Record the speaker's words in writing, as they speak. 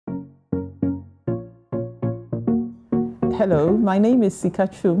Hello, my name is Sika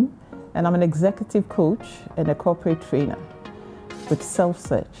Twum, and I'm an executive coach and a corporate trainer with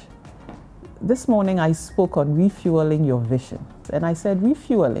Self-Search. This morning I spoke on refueling your vision, and I said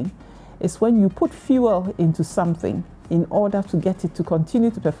refueling is when you put fuel into something in order to get it to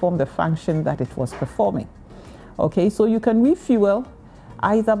continue to perform the function that it was performing. Okay, so you can refuel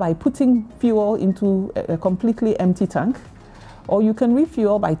either by putting fuel into a completely empty tank, or you can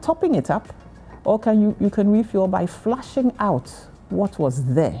refuel by topping it up, or you can refuel by flushing out what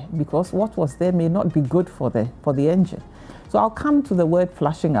was there, because what was there may not be good for the engine. So I'll come to the word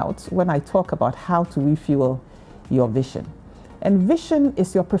flushing out when I talk about how to refuel your vision. And vision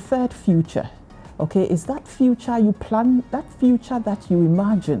is your preferred future. Okay, is that future you plan, that future that you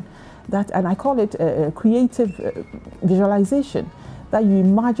imagine, that, and I call it a creative visualization, that you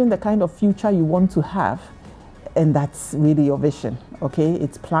imagine the kind of future you want to have, and that's really your vision. Okay,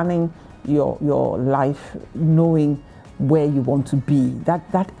 it's planning your life, knowing where you want to be,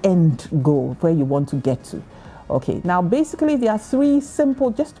 that end goal, where you want to get to. Okay, now basically there are three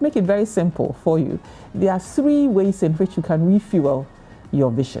simple, just to make it very simple for you, there are three ways in which you can refuel your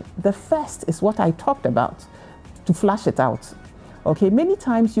vision. The first is what I talked about, to flush it out. Okay, many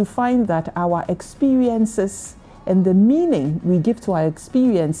times you find that our experiences and the meaning we give to our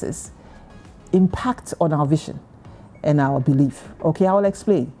experiences impact on our vision and our belief. Okay, I will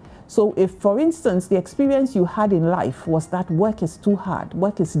explain. So if, for instance, the experience you had in life was that work is too hard,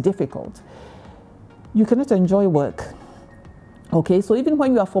 work is difficult, you cannot enjoy work. Okay, so even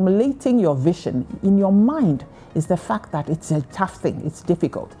when you are formulating your vision, in your mind is the fact that it's a tough thing, it's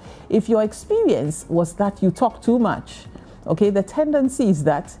difficult. If your experience was that you talk too much, okay, the tendency is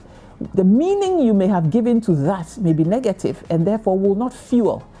that the meaning you may have given to that may be negative and therefore will not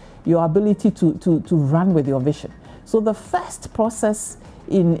fuel your ability to run with your vision. So the first process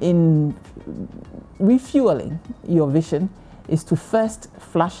in refueling your vision is to first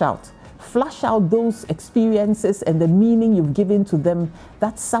flush out those experiences and the meaning you've given to them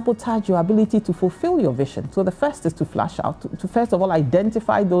that sabotage your ability to fulfill your vision. So the first is to flush out, to first of all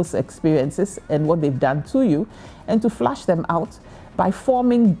identify those experiences and what they've done to you, and to flush them out by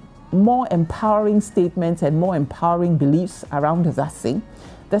forming more empowering statements and more empowering beliefs around that thing.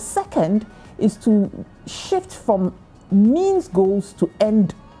 The second is to shift from means goals to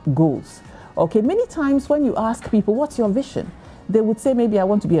end goals. Okay, many times when you ask people, what's your vision? They would say, maybe I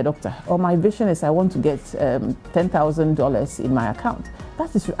want to be a doctor, or my vision is I want to get $10,000 in my account.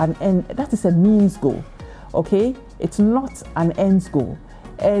 That is an end, that is a means goal. Okay, it's not an ends goal.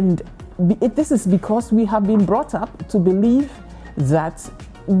 And this is because we have been brought up to believe that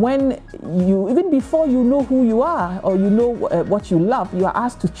when you, even before you know who you are or you know what you love, you are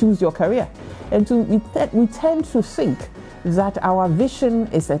asked to choose your career. And we tend to think that our vision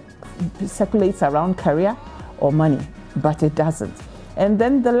circulates around career or money, but it doesn't. And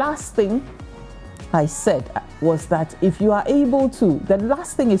then the last thing I said was that if you are able to, the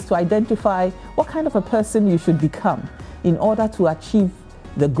last thing is to identify what kind of a person you should become in order to achieve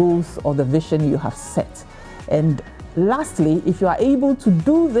the goals or the vision you have set. And lastly, if you are able to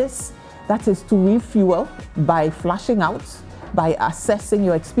do this, that is to refuel by flushing out, by assessing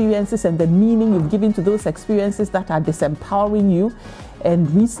your experiences and the meaning you've given to those experiences that are disempowering you,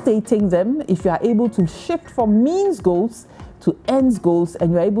 and restating them. If you are able to shift from means goals to ends goals,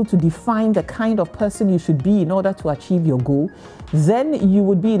 and you're able to define the kind of person you should be in order to achieve your goal, then you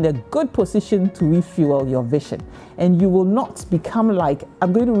would be in a good position to refuel your vision. And you will not become like,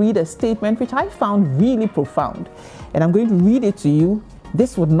 I'm going to read a statement which I found really profound, and I'm going to read it to you.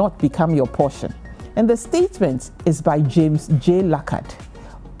 This would not become your portion. And the statement is by James J. Lackard,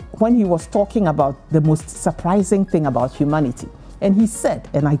 when he was talking about the most surprising thing about humanity. And he said,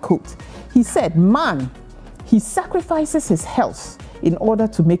 and I quote, he said, man, he sacrifices his health in order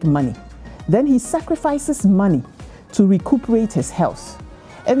to make money. Then he sacrifices money to recuperate his health.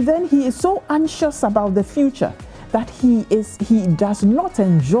 And then he is so anxious about the future that he does not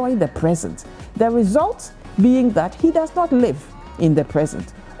enjoy the present. The result being that he does not live in the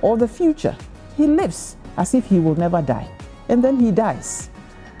present or the future. He lives as if he will never die. And then he dies,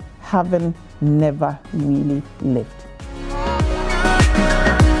 having never really lived.